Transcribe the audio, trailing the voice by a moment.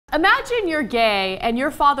Imagine you're gay and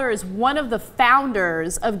your father is one of the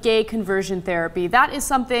founders of gay conversion therapy. That is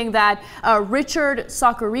something that Richard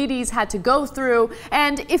Socarides had to go through.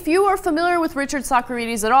 And if you are familiar with Richard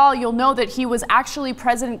Socarides at all, you'll know that he was actually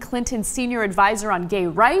President Clinton's senior advisor on gay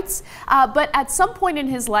rights. But at some point in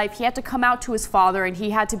his life, he had to come out to his father and he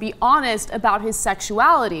had to be honest about his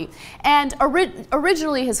sexuality. And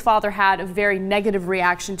originally, his father had a very negative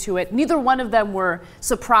reaction to it. Neither one of them were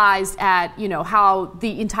surprised at, how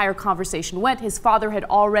the entire conversation went. His father had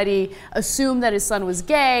already assumed that his son was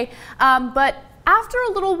gay, but after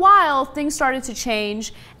a little while, things started to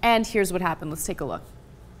change, and here's what happened. Let's take a look.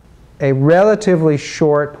 A relatively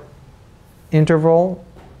short interval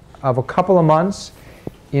of a couple of months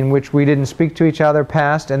in which we didn't speak to each other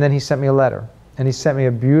passed, and then he sent me a letter. And he sent me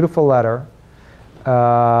a beautiful letter,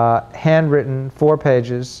 handwritten, 4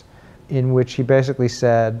 pages, in which he basically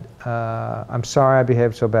said, I'm sorry I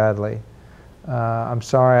behaved so badly. I'm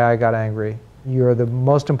sorry I got angry. You're the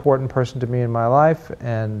most important person to me in my life,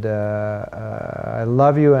 and I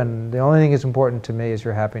love you, and the only thing that's important to me is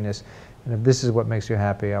your happiness. And if this is what makes you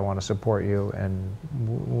happy, I want to support you, and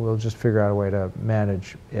we'll just figure out a way to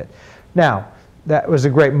manage it. Now, that was a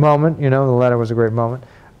great moment. The letter was a great moment.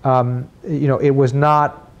 It was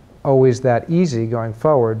not always that easy going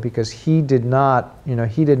forward, because he did not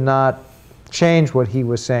change what he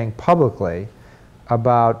was saying publicly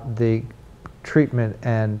about the treatment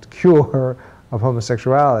and cure of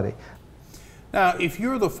homosexuality. Now, if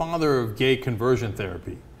you're the father of gay conversion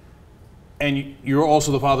therapy, and you're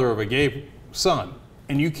also the father of a gay son,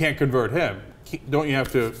 and you can't convert him, don't you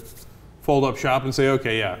have to fold up shop and say,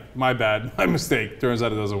 okay, yeah, my bad, my mistake, turns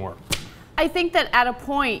out it doesn't work? I think that at a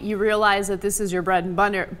point you realize that this is your bread and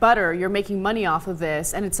butter, you're making money off of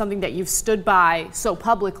this, and it's something that you've stood by so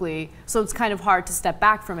publicly, so it's kind of hard to step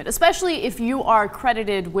back from it, especially if you are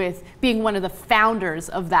credited with being one of the founders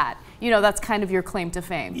of that. That's kind of your claim to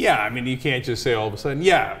fame. Yeah, I mean, you can't just say all of a sudden,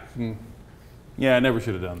 yeah, I never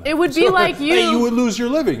should have done that. It would be like you... You would lose your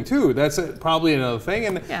living, too. That's probably another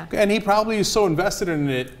thing. And he probably is so invested in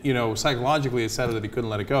it, psychologically, et cetera, that he couldn't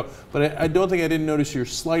let it go. But I don't think I didn't notice your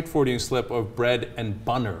slight Freudian slip of bread and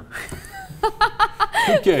bunner.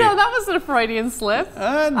 Okay. No, that wasn't a Freudian slip.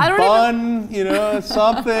 And bun,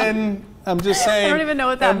 something. I'm just saying. I don't even know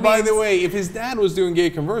what that means. And by the way, if his dad was doing gay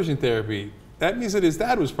conversion therapy, that means that his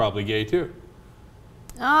dad was probably gay, too.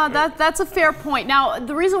 That's a fair point. Now,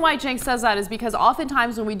 the reason why Cenk says that is because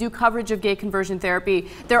oftentimes when we do coverage of gay conversion therapy,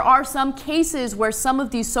 there are some cases where some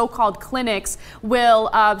of these so-called clinics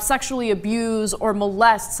will sexually abuse or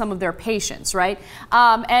molest some of their patients, right?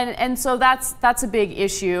 And so that's a big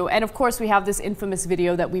issue. And of course, we have this infamous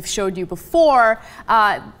video that we've showed you before.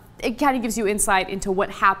 It kind of gives you insight into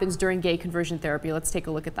what happens during gay conversion therapy. Let's take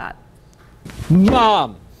a look at that.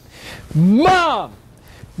 Mom! Mom!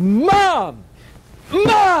 Mom!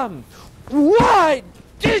 Mom! Why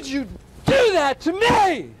did you do that to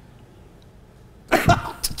me?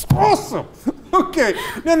 Awesome! Okay.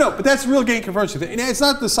 No, but that's real gay conversion. It's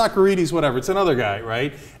not the Socarides, whatever. It's another guy,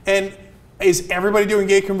 right? And is everybody doing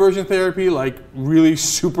gay conversion therapy, like really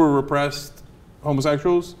super repressed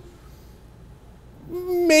homosexuals?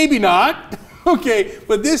 Maybe not. Okay,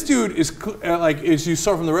 but this dude is, as you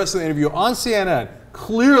saw from the rest of the interview on CNN,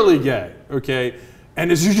 clearly gay, okay? And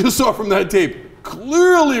as you just saw from that tape,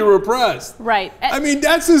 clearly repressed. Right. I mean,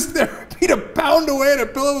 that's his therapy, to pound away at a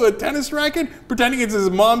pillow with a tennis racket, pretending it's his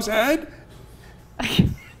mom's head?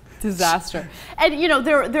 Disaster. And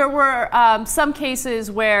there were some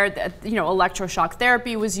cases where electroshock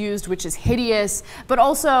therapy was used, which is hideous, but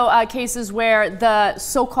also cases where the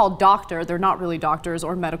so-called doctor, they're not really doctors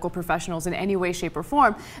or medical professionals in any way, shape, or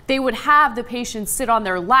form, they would have the patients sit on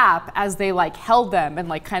their lap as they held them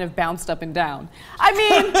and kind of bounced up and down. I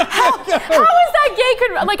mean, how is that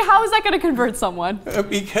gay? How is that going to convert someone?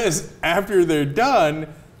 Because after they're done,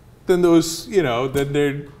 then those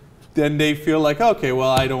then they feel like, okay,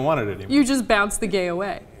 well, I don't want it anymore. You just bounce the gay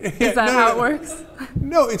away. Is that how it works?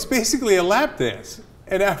 No, it's basically a lap dance.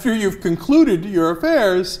 And after you've concluded your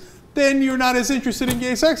affairs, then you're not as interested in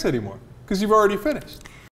gay sex anymore, because you've already finished.